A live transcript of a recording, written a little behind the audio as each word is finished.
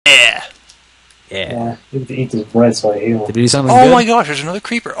Yeah, you have to eat this bread so I heal. Did he do something Oh good? my gosh, there's another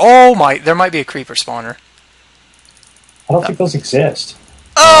creeper. Oh my, there might be a creeper spawner. I don't think those exist.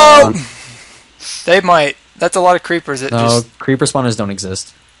 Oh! They might. That's a lot of creepers that No, just... creeper spawners don't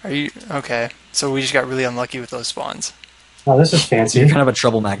exist. Are you... Okay. So we just got really unlucky with those spawns. Oh, this is fancy. You're kind of a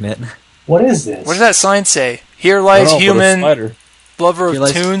trouble magnet. What is this? What does that sign say? Here lies human, lover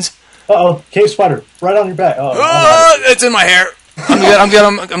of tunes. Uh-oh, cave spider. Right on your back. It's in my hair. I'm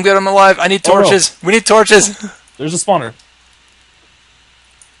good, I'm alive. I need torches. We need torches. There's a spawner.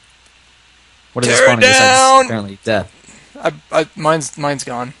 What is Tear this spawning it down! besides apparently death? Mine's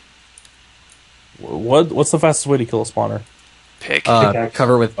gone. What's the fastest way to kill a spawner? Pick.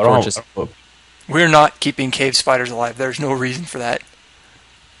 Cover with torches. We're not keeping cave spiders alive. There's no reason for that.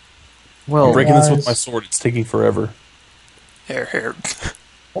 Well, I'm breaking this with my sword. It's taking forever. Here.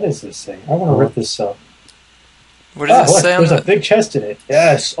 What is this thing? I want to rip this up. What does it say on There's a big chest in it.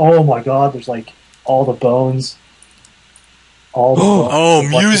 Yes. Oh my god, there's like all the bones. All the bones. Oh,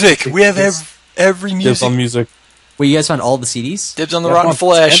 music! We have every music. Dibs on music. Wait, you guys found all the CDs? Dibs on the rotten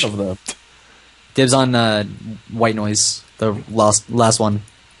flesh. 10 of them. Dibs on White Noise, the last one.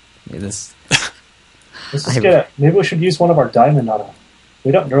 Let's just maybe we should use one of our diamond on a...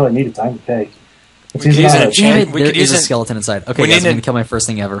 We don't really need a diamond peg. We could use it. There is a skeleton inside. Okay, guys, I'm going to kill my first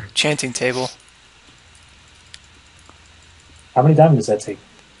thing ever. Chanting table. How many diamonds does that take?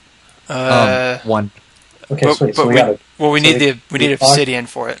 1. Okay, sweet. So we need obsidian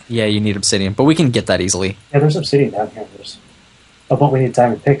for it. Yeah, you need obsidian, but we can get that easily. Yeah, there's obsidian down here. But we need a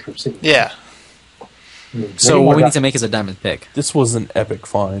diamond pick for obsidian. Yeah. So what we need to make is a diamond pick. This was an epic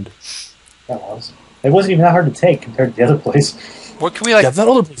find. That was. It wasn't even that hard to take compared to the other place. What can we like? Yeah, that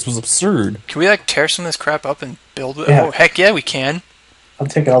other place was absurd. Can we like tear some of this crap up and build it? Yeah. Oh heck yeah, we can. I'm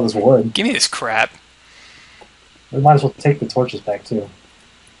taking all this wood. Give me this crap. We might as well take the torches back too.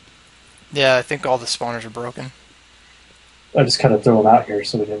 Yeah, I think all the spawners are broken. I just kind of threw them out here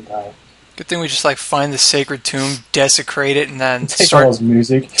so we didn't die. Good thing we just like find the sacred tomb, desecrate it, and then take start all this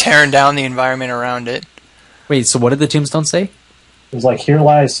music, tearing down the environment around it. Wait, so what did the tombstone say? It was like, here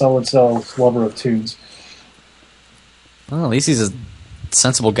lies so-and-so, lover of tunes. Well, at least he's a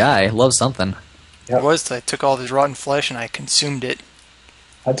sensible guy. Loves something. Yep. It was. I took all this rotten flesh and I consumed it.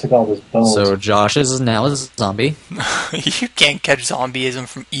 I took all this bones. So Josh is now a zombie. You can't catch zombieism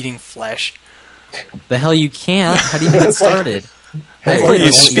from eating flesh. The hell you can't? How do you get started?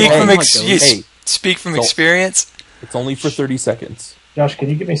 You speak from experience? It's only for 30 seconds. Josh, can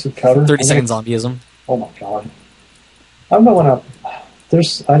you give me some cover? 30-second zombieism. Oh my god. I'm going up.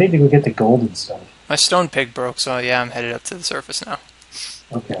 I need to go get the gold and stuff. My stone pig broke, so yeah, I'm headed up to the surface now.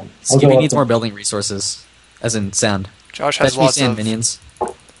 Okay. Skippy needs more building resources, as in sound. Josh has lots of minions.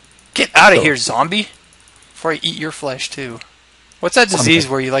 Get out of here, zombie! Before I eat your flesh too. What's that disease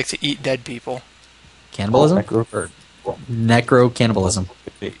where you like to eat dead people? Cannibalism? Necro-cannibalism.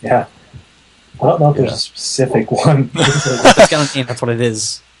 Yeah. I don't know if there's a specific one. That's got a name, that's what it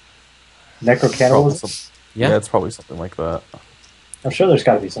is. Necro-cannibalism? Yeah, it's probably something like that. I'm sure there's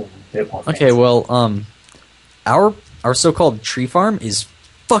got to be something a bit more. Okay, well, our so-called tree farm is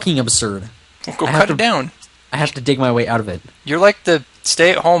fucking absurd. Well, go cut it down. I have to dig my way out of it. You're like the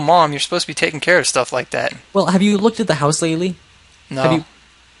stay-at-home mom. You're supposed to be taking care of stuff like that. Well, have you looked at the house lately? No.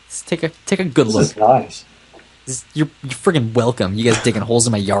 Take a good look. This is nice. You're friggin' welcome. You guys digging holes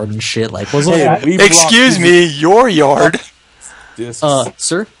in my yard and shit. Like, what's excuse me, your yard.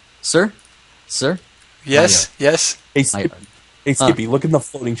 Sir? Yes, yes. Hey, Skippy, look in the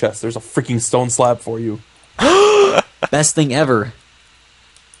floating chest. There's a freaking stone slab for you. Best thing ever.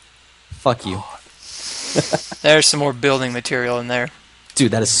 Fuck you. There's some more building material in there.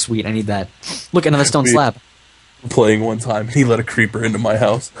 Dude, that is sweet. I need that. Look, another stone slab. Playing one time, and he let a creeper into my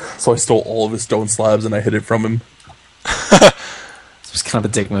house, so I stole all of his stone slabs and I hid it from him. It was kind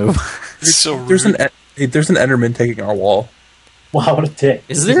of a dick move. It's so rude. There's an Enderman taking our wall. Wow, what a dick.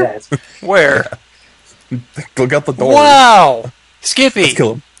 Is there? Where? Yeah. Look out the door. Wow! Skippy! Let's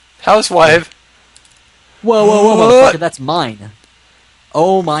kill him. Housewife. Whoa, motherfucker, that's mine.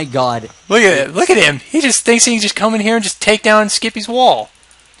 Oh my god. Look at it. Look at him. He just thinks he can just come in here and just take down Skippy's wall.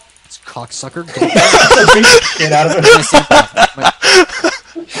 This cocksucker. Get out of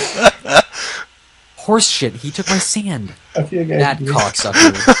it. Horse shit. He took my sand. That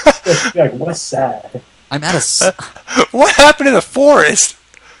cocksucker. Like, what's sad? I'm at a... What happened in the forest?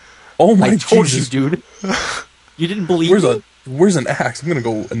 Oh my I told Jesus. you, dude. You didn't believe me? Where's an axe? I'm gonna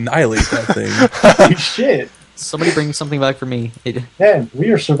go annihilate that thing. Holy shit. Somebody bring something back for me. Man, we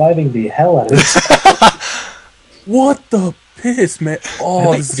are surviving the hell out of this. What the piss, man?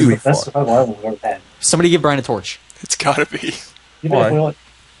 Oh, this is gonna be That's fun. survival I've ever had. Somebody give Bryan a torch. It's gotta be. You know,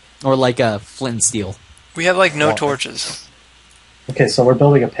 Or like a flint and steel. We have like no torches. Okay, so we're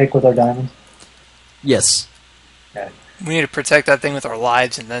building a pick with our diamonds? Yes. Okay. We need to protect that thing with our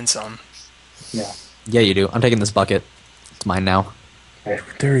lives and then some. Yeah. Yeah, you do. I'm taking this bucket. It's mine now. Okay.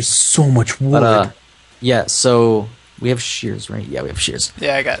 There is so much wood. But, yeah, so we have shears, right? Yeah, we have shears.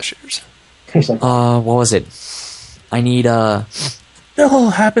 Yeah, I got shears. There's like, What was it? I need, What the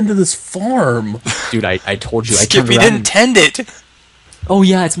hell happened to this farm? Dude, I told you. I turned Skippy around didn't and- tend it. Oh,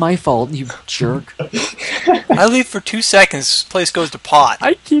 yeah, it's my fault, you jerk. I leave for 2 seconds. This place goes to pot.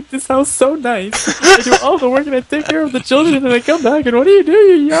 I keep this house so nice. I do all the work and I take care of the children and then I come back and what do? You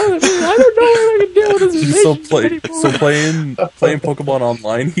yell at me. I don't know what I can deal with this So relationship anymore. playing Pokemon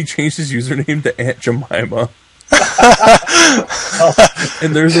Online, he changed his username to Aunt Jemima.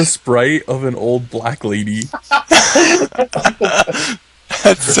 And there's a sprite of an old black lady.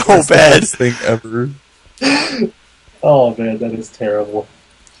 That's so That's the bad. best thing ever. oh man, that is terrible.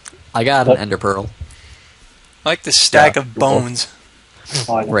 I got an ender pearl. I like the stack Yeah, of bones.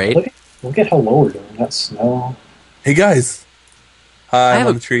 Oh, I know. Right. Look at how low we're doing. That snow. Hey guys. Hi, I I'm have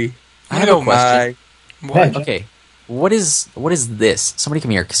on a- the tree. I have a question. Hi. What? Okay, what is this? Somebody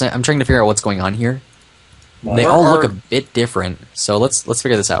come here, because I'm trying to figure out what's going on here. No. They Where all look are- a bit different, so let's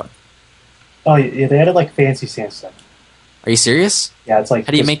figure this out. Oh yeah, they added like fancy sandstone. Are you serious? Yeah, it's like.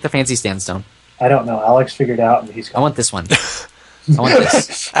 How do you just- make the fancy sandstone? I don't know. Alex figured it out, and he's. I want this one. I want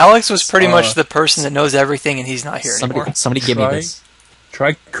this. Alex was pretty much the person that knows everything, and he's not here anymore. Somebody give me Try- this.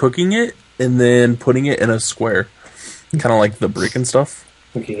 Try cooking it and then putting it in a square. Kind of like the brick and stuff.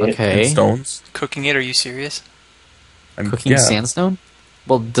 Looking at it. Okay. And stones. Cooking it? Are you serious? Cooking yeah. sandstone?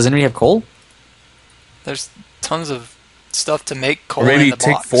 Well, does anybody have coal? There's tons of stuff to make coal Or maybe in the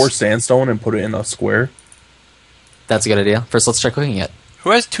take box. 4 sandstone and put it in a square. That's a good idea. First, let's try cooking it.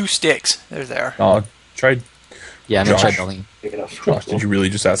 Who has 2 sticks? There's there. Try. Yeah, I'm gonna try Josh. building. Pick it up. Josh, did you really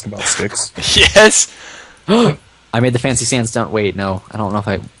just ask about sticks? Yes. I made the fancy sandstone. Wait, no, I don't know if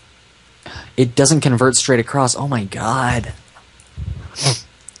I. It doesn't convert straight across. Oh my god.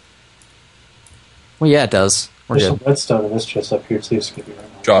 Well, yeah, it does. We're There's good. some redstone in this chest up here too. Skippy right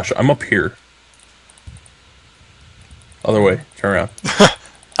now. Josh, I'm up here. Other way. Turn around.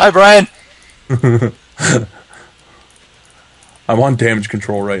 Hi, Brian. I'm on damage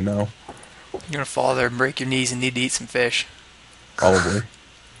control right now. You're gonna fall there and break your knees and need to eat some fish. Probably.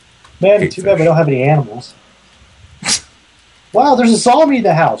 Man, Hate too bad we fish. don't have any animals. Wow, there's a zombie in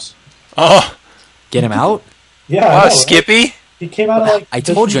the house. Oh, Get him out. Yeah, I wow, know, right? Skippy. He came out of like. I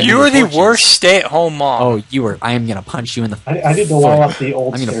told you. I You need are the torches. worst stay-at-home mom. Oh, you were. I am gonna punch you in the. I need to foot. wall up the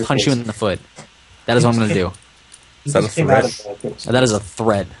old. I'm gonna punch you staircase. in the foot. That is what I'm gonna do. He Is that just a came threat? out of the- That is a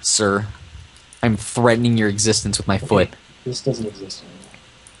threat, sir. I'm threatening your existence with my foot. This doesn't exist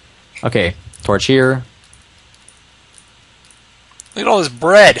anymore. Okay, torch here, Look at all this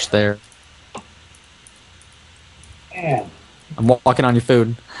bread. torch there. Man, I'm walking on your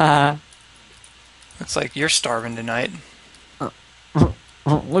food. Ha! Looks like you're starving tonight.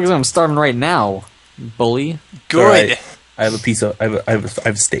 Look at I'm starving right now, bully. Good. Alright. I have a piece of. I have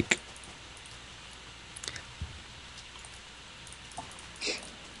a steak.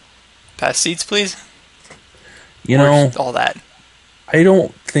 Pass seats, please. You Or know, just all that. I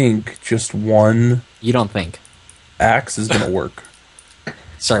don't think just one You don't think? axe is gonna work.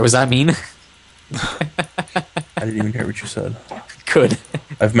 Sorry, was that mean? I didn't even hear what you said. Good.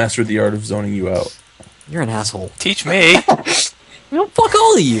 I've mastered the art of zoning you out. You're an asshole. Teach me. You know, fuck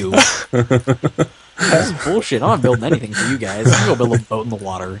all of you. This is bullshit. I'm not building anything for you guys. I'm gonna go build a boat in the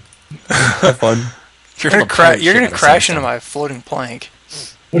water. Have fun. You're I'll gonna pirate you're shit gonna out of crash sandstone. into my floating plank.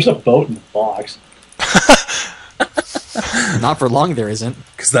 there's a boat in the box. Not for long, there isn't.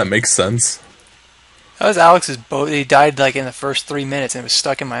 Because that makes sense. That was Alex's boat. He died like in the first 3 minutes, and it was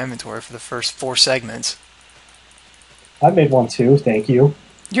stuck in my inventory for the first 4 segments. I made one too. Thank you.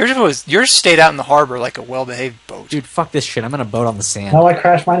 Yours stayed out in the harbor like a well-behaved boat. Dude, fuck this shit. I'm gonna boat on the sand. No, I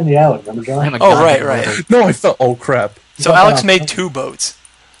crashed mine in the alley. Remember, John? I'm a Oh, goddamn right. boat. No, I felt. Oh crap! So Alex made 2 boats.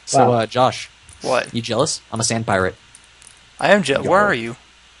 So, Wow. Josh, What? you jealous? I'm a sand pirate. I am jealous. Where are you?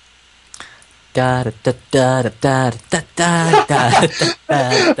 Da da da da da da da da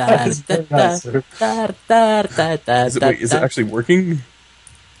da da It's very nice, sir. Is it actually working?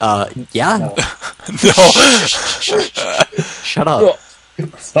 Yeah. No, No. Shut up.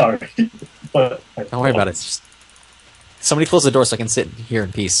 sorry, but Don't worry about it. Just somebody close the door so I can sit here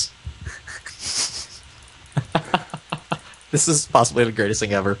in peace. This is possibly the greatest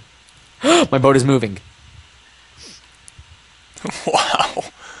thing ever. My boat is moving. Wow.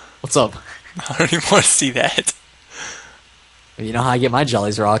 What's up? I don't even want to see that. You know how I get my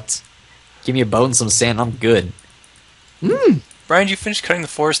jollies rocked. Give me a boat and some sand, I'm good. Brian, Bryan, did you finish cutting the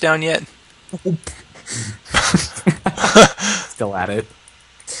forest down yet? Still at it.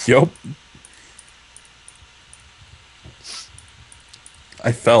 Yup.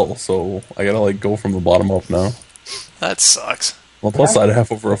 I fell, so I gotta like go from the bottom up now. That sucks. Well, plus I'd have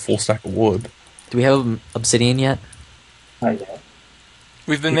over a full stack of wood. Do we have obsidian yet? Not yet.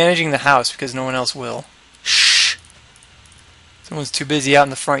 We've been managing the house because no one else will. Shh. Someone's too busy out in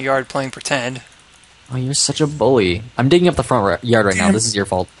the front yard playing pretend. Oh, you're such a bully. I'm digging up the front yard right now. This is your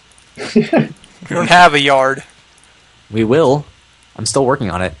fault. We don't have a yard. We will. I'm still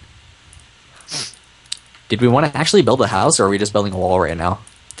working on it. Did we want to actually build a house, or are we just building a wall right now?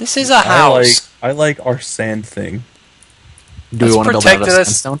 This is a house. I like our sand thing. Do we want to build out of protected us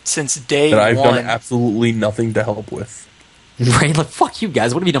sandstone? since day That I've one. done absolutely nothing to help with. Right? Like, fuck you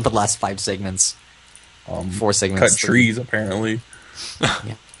guys. What have you done for the last 5 segments? 4 segments. Cut trees, apparently.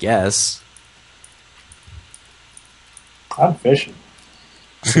 Yeah, guess. I'm fishing.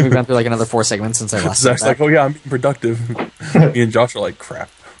 We've gone through like another 4 segments since I last said Zach's that. like, oh yeah, I'm being productive. Me and Josh are like, crap.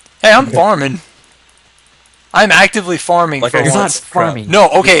 Hey, I'm farming. I'm actively farming Like for I It's said, not once. farming. No,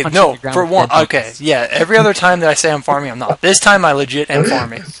 okay, You're punching no, the ground for with one. dead Okay, bees. yeah. Every other time that I say I'm farming, I'm not. This time I legit am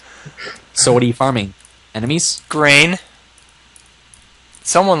farming. So what are you farming? Enemies? Grain.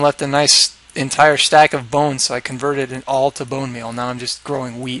 Someone left a nice entire stack of bones, so I converted it all to bone meal. Now I'm just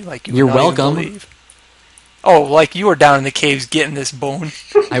growing wheat like you You're would not even welcome. believe. Oh, like you were down in the caves getting this bone.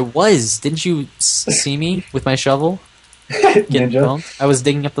 I was. Didn't you see me with my shovel? Getting Ninja. bones? I was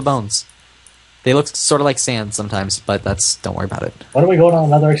digging up the bones. They look sort of like sand sometimes, but don't worry about it. Why don't we go on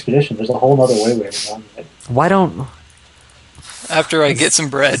another expedition? There's a whole other way we haven't gone yet. Why don't After I get some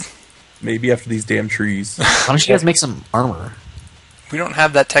bread. Maybe after these damn trees. Why don't you guys make some armor? We don't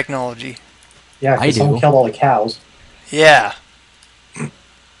have that technology. Yeah, I because someone do. killed all the cows. Yeah.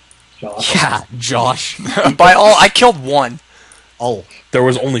 Josh. Yeah, Josh. By all, I killed one, Oh, There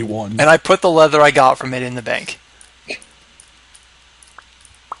was only one. and I put the leather I got from it in the bank.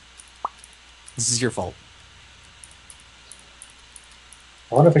 this is your fault.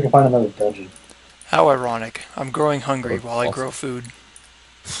 I wonder if we can find another dungeon. How ironic. I'm growing hungry while I grow food.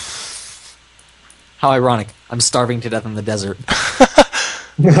 How ironic. I'm starving to death in the desert.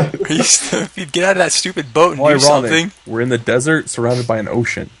 If you'd get out of that stupid boat and Well, do ironic. something. We're in the desert, surrounded by an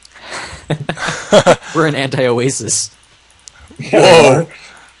ocean. We're an anti-oasis. Whoa.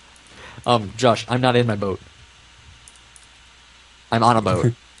 Josh, I'm not in my boat. I'm on a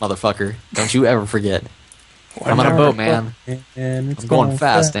boat, motherfucker. Don't you ever forget. I'm on a boat, man. And it's I'm going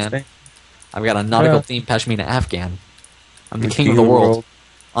fast, man. I've got a nautical themed Pashmina Afghan. I'm the king of the world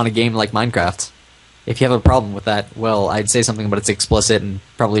on a game like Minecraft. If you have a problem with that, well, I'd say something, but it's explicit and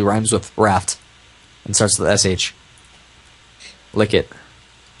probably rhymes with raft and starts with SH. Lick it.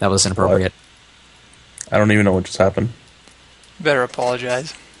 That was inappropriate. I don't even know what just happened. Better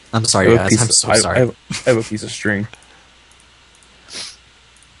apologize. I'm sorry, guys. I'm so sorry. I have a piece of string.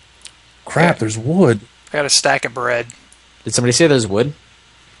 Crap, there's wood. I got a stack of bread. Did somebody say there's wood?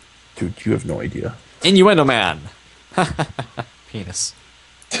 Dude, you have no idea. Innuendo man. Penis.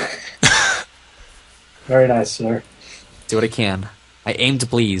 Very nice, sir. Do what I can. I aim to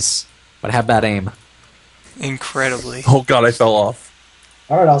please, but I have bad aim. Incredibly. Oh god, I fell off.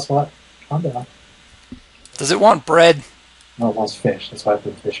 Alright, Ocelot. Calm down. Does it want bread? No, it wants fish. That's why I've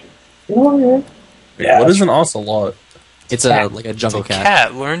been fishing. You know what, man? Wait, Yeah, what that's is an ocelot? It's Cat. like a jungle It's a cat.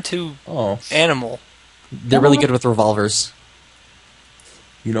 cat. Learn to Oh, animal. They're really good with revolvers.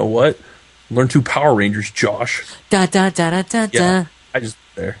 you know what? Learn 2 Power Rangers, Josh. Da da da da da Yeah, da. I just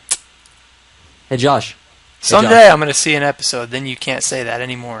there. Hey Josh. Someday I'm going to see an episode. Then you can't say that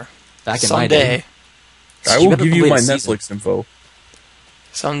anymore. Back in my day. Someday. I You will better give you complete my a season. Netflix info.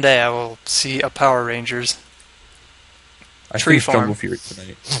 Someday I will see a Power Rangers. I Tree finished farm. Jungle Fury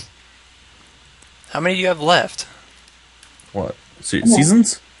tonight. How many do you have left? What?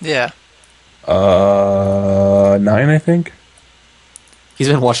 Seasons? Yeah. 9, I think. He's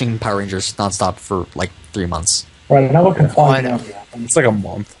been watching Power Rangers nonstop for like 3 months. Right, now we can I find know. out. It's like a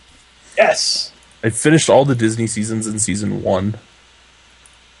month. Yes! I finished all the Disney seasons in season 1.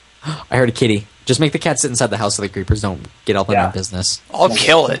 I heard a kitty. Just make the cat sit inside the house so the creepers don't get up in Yeah. our business. I'll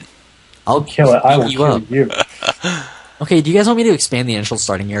kill it. I'll Kill it. I will beat you kill up. you. Okay, do you guys want me to expand the initial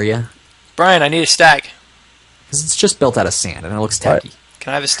starting area? Brian, I need a stack. Because it's just built out of sand and it looks tacky.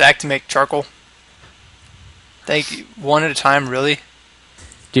 Can I have a stack to make charcoal? Thank you. One at a time, really?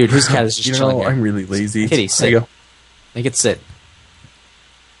 Dude, whose cat is just You chilling know, here? I'm really lazy. Kitty, There you sit. go. Make it sit.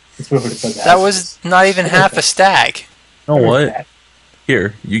 Let's move it to the That was not even half a stack. You know what?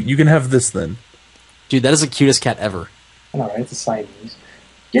 Here, you can have this then. Dude, that is the cutest cat ever. Alright, it's a Siamese.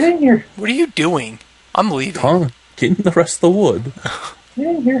 Get in here. What are you doing? I'm leaving. Calm Get in the rest of the wood.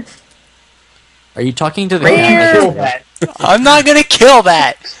 Yeah, here. Are you talking to the Kill cat? that. I'm not gonna kill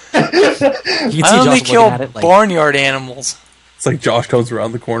that. You can see I only Josh kill looking at it like, barnyard animals. It's like Josh comes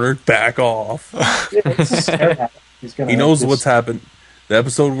around the corner, back off. Yeah, it's a scare hat. He knows what's happened. The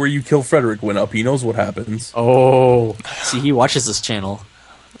episode where you kill Frederick went up. He knows what happens. oh. See, he watches this channel.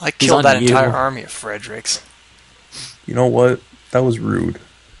 I He's killed on that you. entire army of Fredericks. You know what? That was rude.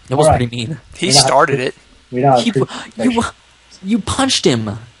 It was Alright. pretty mean. He We're not- started it. We know how to He, creep you punched him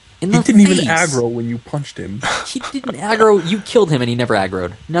in He the didn't face. even aggro when you punched him. He didn't aggro. You killed him and he never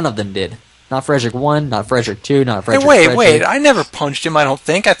aggroed. None of them did. Not Frederick 1, not Frederick 2, not Hey, Frederick wait! I never punched him. I don't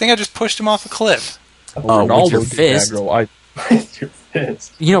think. I think I just pushed him off a cliff. Oh, with Ronaldo your did fist. aggro. with your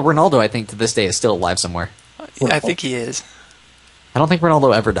fist. You know, Ronaldo, I think, to this day is still alive somewhere. I think he is. I don't think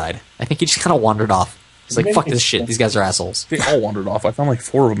Ronaldo ever died. I think he just kind of wandered off. He's like, fuck this shit. These guys are assholes. They all wandered off. I found like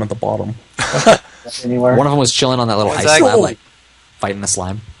 4 of them at the bottom. Anywhere. One of them was chilling on that little What's ice that? slab, like, fighting the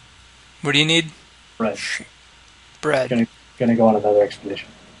slime. What do you need? Bread. Bread. Gonna go on another expedition.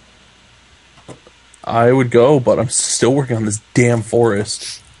 I would go, but I'm still working on this damn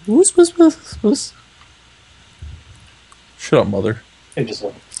forest. Woos, woos, woos, woos. Shut up, mother. Hey, just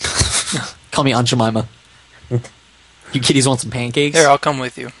look. Call me Aunt Jemima. You kiddies want some pancakes? Here, I'll come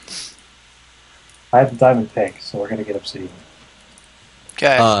with you. I have the diamond pick, so we're gonna get obsidian.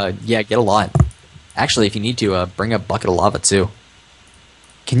 Okay. Yeah, get a lot. Actually, if you need to, bring a bucket of lava, too.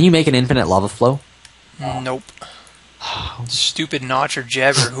 Can you make an infinite lava flow? Nope. Stupid Notch or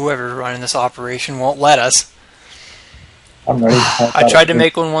Jeb or whoever's running this operation won't let us. I'm ready. I tried to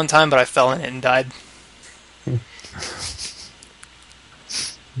make one time, but I fell in it and died.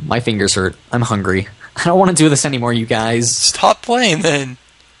 My fingers hurt. I'm hungry. I don't want to do this anymore, you guys. Stop playing then.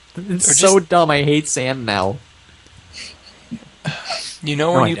 It's so dumb. I hate sand now. You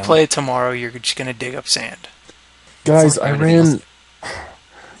know No, when I you don't. play tomorrow, you're just gonna dig up sand. Guys, Fuck I everything else. ran.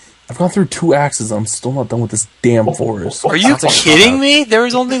 I've gone through 2 axes. I'm still not done with this damn forest. Are you Sounds like a kidding cop-out. me? There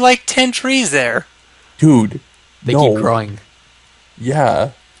was only like 10 trees there. Dude, They no. keep growing.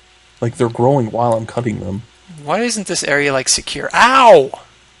 Yeah. Like, they're growing while I'm cutting them. Why isn't this area like secure? Ow!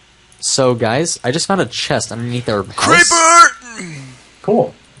 So, guys, I just found a chest underneath our house. Creeper!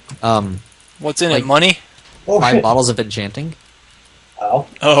 Cool. What's in Like- it? Money? Oh 5 shit. bottles of enchanting. Ow.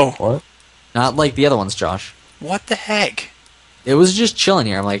 Oh, What? Not like the other ones, Josh. what the heck? It was just chilling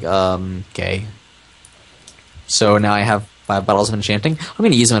here. I'm like, okay. So now I have 5 bottles of enchanting. I'm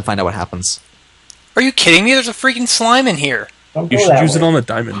going to use them and find out what happens. Are you kidding me? There's a freaking slime in here. Don't You go should that use it way. on the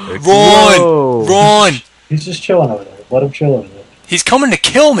diamond pick. Whoa. Run! He's just chilling over there. Let him chill over there. He's coming to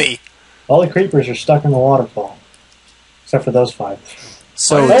kill me. All the creepers are stuck in the waterfall. Except for those 5.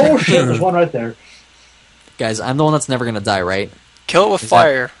 So, Oh shit, there's one right there. guys, I'm the one that's never going to die, right? Kill it with Is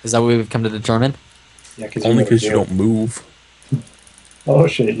fire. Is that what we've come to determine? Yeah, cause Only you're because you over don't move. here. Oh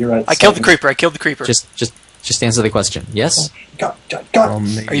shit, you're right. I killed the creeper. I killed the creeper. Just answer the question. Yes? God, God, God.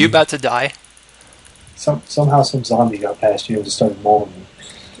 Maybe. Are you about to die? Somehow some zombie got past you and just started mauling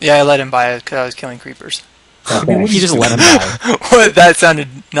you. Yeah, I let him by because I was killing creepers. Oh, You thanks. just let him die. What? That sounded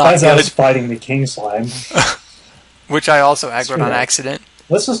not As I was good. fighting the king slime. Which I also aggroed Screw on that. accident.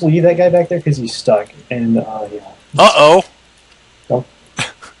 Let's just leave that guy back there because he's stuck. And, yeah. Uh-oh. Don't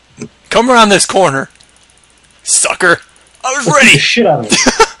Come around this corner. Sucker. I was beat the ready. shit out of him.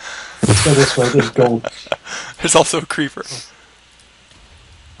 Let's go this way. There's gold. There's also a creeper.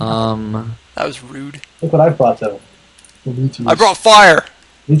 Um, That was rude. Look what I brought, though. Me too. I brought fire.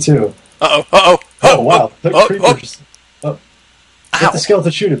 Me too. Uh-oh. Uh-oh. Oh, wow. The Oh, creepers. Oh. Get Ow. the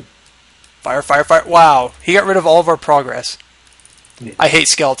skeleton, shoot him. Fire, fire, fire. Wow. He got rid of all of our progress. Yeah. I hate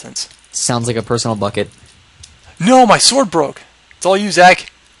skeletons. sounds like a personal bucket. No, my sword broke. It's all you,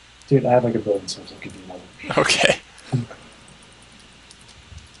 Zach. Dude, I have like a billion swords. I'll give you another. Okay.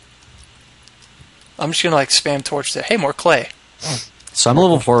 I'm just gonna like spam torch there. Hey, more clay. So I'm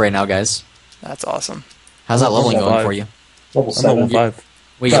level 4 right now, guys. That's awesome. How's that leveling Level going 5. for you? Level I'm level 7. 5.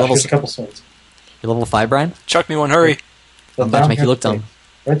 Wait, Gosh, you're level, here's a couple swords. you're level 5, Brian? Chuck me one, hurry. But I'm about to down make you here, look dumb.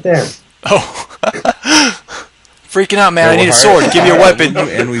 Right there. Oh. Freaking out, man. I need a Level sword. higher. Give me a weapon.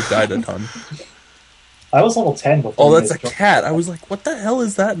 And we've died a ton. I was level 10 before. Oh, you that's a guys dropped- cat. I was like, what the hell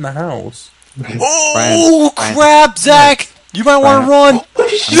is that in the house? Oh, Brian. crap, Zach. You might want to Brian. run. I'm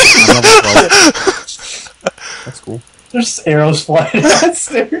level 12. That's cool. There's arrows flying out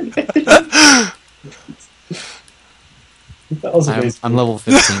there. That was amazing. I'm level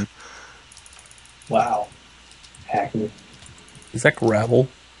 15. Wow. Hacker. Is that gravel?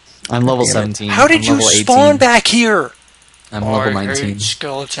 I'm level Damn it. 17. How did I'm you level 18. spawn back here? I'm Oh, level I hate 19.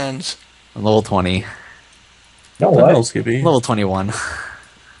 skeletons. I'm level 20. You know What the what? hell, Skippy? I'm level 21. I don't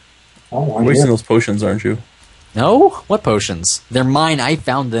You're want wasting to. those potions, aren't you? No? What potions? They're mine. I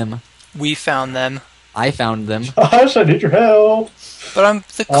found them. We found them. I found them. Josh, I need your help. But I'm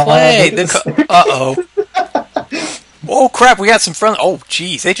the clay. Uh-oh. Oh, crap, we got some friendly... Oh,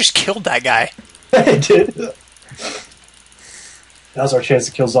 jeez, they just killed that guy. They did. That was our chance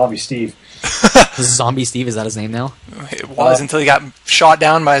to kill Zombie Steve. Zombie Steve, is that his name now? It was until he got shot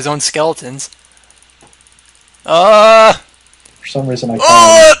down by his own skeletons. For some reason, I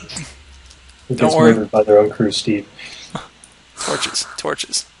can't. Who gets worry. murdered by their own crew, Steve. Torches,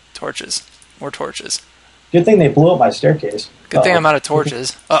 torches, torches. More torches. Good thing they blew up my staircase. Good thing I'm out of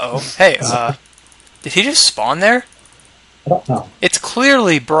torches. Uh-oh. Hey, did he just spawn there? I don't know. It's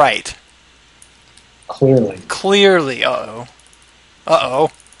clearly bright. Clearly. Clearly. Uh-oh. Uh-oh.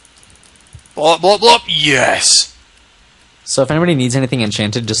 Blow up, blow up, blow up. Yes! So if anybody needs anything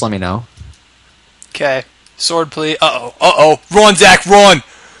enchanted, just let me know. Okay. Sword, please. Uh-oh. Uh-oh. Run, Zach, run!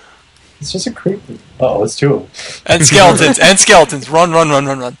 It's just a creeper. Uh-oh, it's two of them. And skeletons, and skeletons. Run, run, run,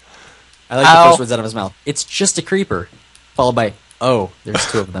 run, run. I like the first words out of his mouth. It's just a creeper. Followed by, oh, there's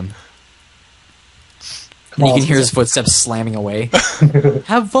two of them. And you can hear his footsteps slamming away.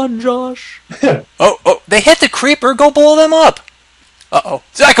 Have fun, Josh. Oh, they hit the creeper. Go blow them up. Uh-oh.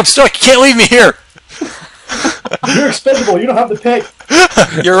 Zach, I'm stuck. You can't leave me here. You're expendable. You don't have the pick.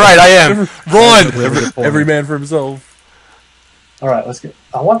 You're right, I am. Run. Every man for himself. All right, let's get...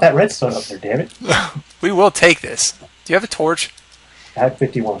 I want that redstone up there, damn it. We will take this. Do you have a torch? I have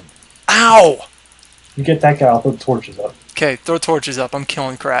 51. Ow! You get that guy, I'll throw torches up. Okay, throw torches up. I'm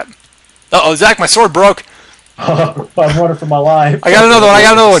killing crap. Uh-oh, Zach, my sword broke. I'm running for my life. I got another one. I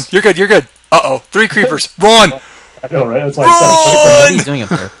got another one. You're good. You're good. Uh-oh. 3 creepers. Run. I know, right? That's why What are you doing up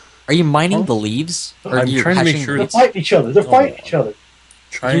there? Are you mining the leaves? Or I'm you're trying to make hatching sure They're leaves? fighting each other. They're fighting each other.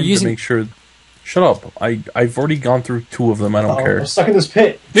 Trying using- to make sure... Shut up. I've already gone through 2 of them. I don't care. I'm stuck in this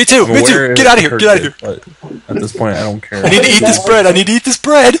pit. Me too. I'm Me aware too. it Get out of here. hurts Get out of here. it, but at this point, I don't care. I need to eat this bread. I need to eat this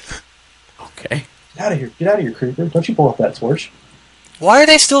bread. Okay. Get out of here. Get out of here, creeper. Don't you blow up that torch. Why are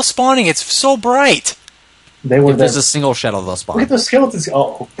they still spawning? It's so bright. They were If there. there's a single shadow, they'll Look spawn. at those skeletons.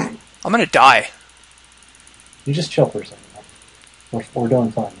 Oh, I'm gonna die. you just chill for a second. We're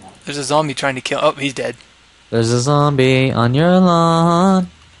doing fine now. There's a zombie trying to kill... Oh, he's dead. There's a zombie on your lawn.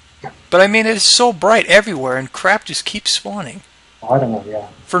 But I mean, it's so bright everywhere, and crap just keeps spawning. Oh, I don't know, yeah.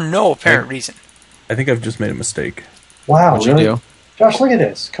 For no apparent reason. I think I've just made a mistake. Wow, What'd really? you do? Josh, look at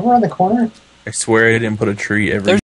this. Come around the corner. I swear I didn't put a tree every There's